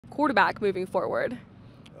quarterback moving forward?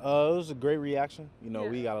 It was a great reaction. Yeah.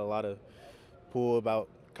 We got a lot of pull about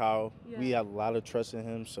Kyle. We Yeah. have a lot of trust in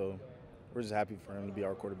him, so we're just happy for him to be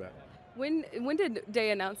our quarterback. When did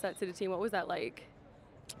Day announce that to the team? What was that like?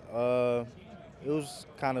 Uh, it was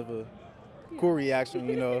kind of a cool reaction,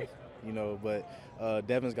 but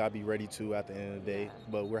Devin's got to be ready too at the end of the day.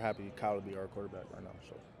 But we're happy Kyle to be our quarterback right now.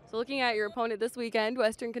 So looking at your opponent this weekend,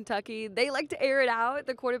 Western Kentucky, they like to air it out.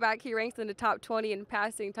 The quarterback, he ranks in the top 20 in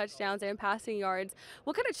passing touchdowns and passing yards.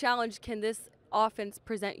 What kind of challenge can this offense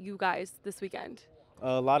present you guys this weekend?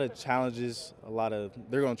 A lot of challenges,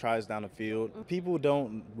 they're going to try us down the field. People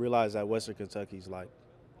don't realize that Western Kentucky's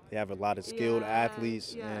they have a lot of skilled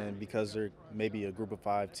athletes, and because they're maybe a group of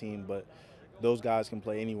 5 team, but those guys can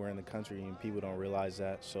play anywhere in the country, and people don't realize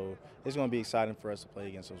that. So it's going to be exciting for us to play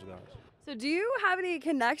against those guys. So do you have any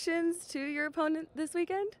connections to your opponent this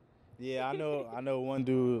weekend? Yeah, I know one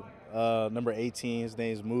dude, number 18. His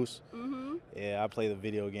name's Moose. Yeah, I played the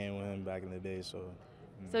video game with him back in the day.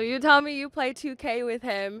 So you tell me you play 2K with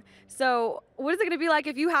him. So what is it going to be like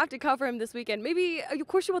if you have to cover him this weekend? Maybe, of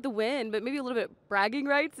course, you want the win, but maybe a little bit bragging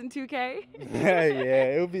rights in 2K.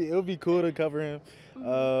 Yeah, it'll be cool to cover him.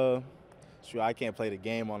 Sure, I can't play the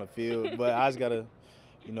game on the field, but I just gotta,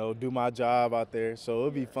 do my job out there. So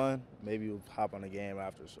it'll be fun. Maybe we'll hop on the game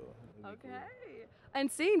after. So. Okay. Cool. And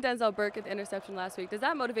seeing Denzel Burke at the interception last week, does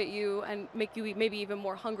that motivate you and make you maybe even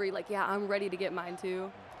more hungry? Like, yeah, I'm ready to get mine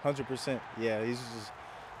too. 100%. Yeah, he's just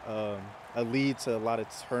a lead to a lot of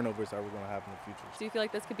turnovers that we're going to have in the future. Do you feel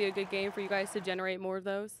like this could be a good game for you guys to generate more of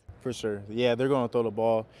those? For sure. Yeah, they're going to throw the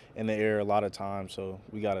ball in the air a lot of times, so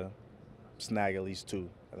we got to snag at least 2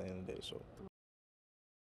 at the end of the day. So.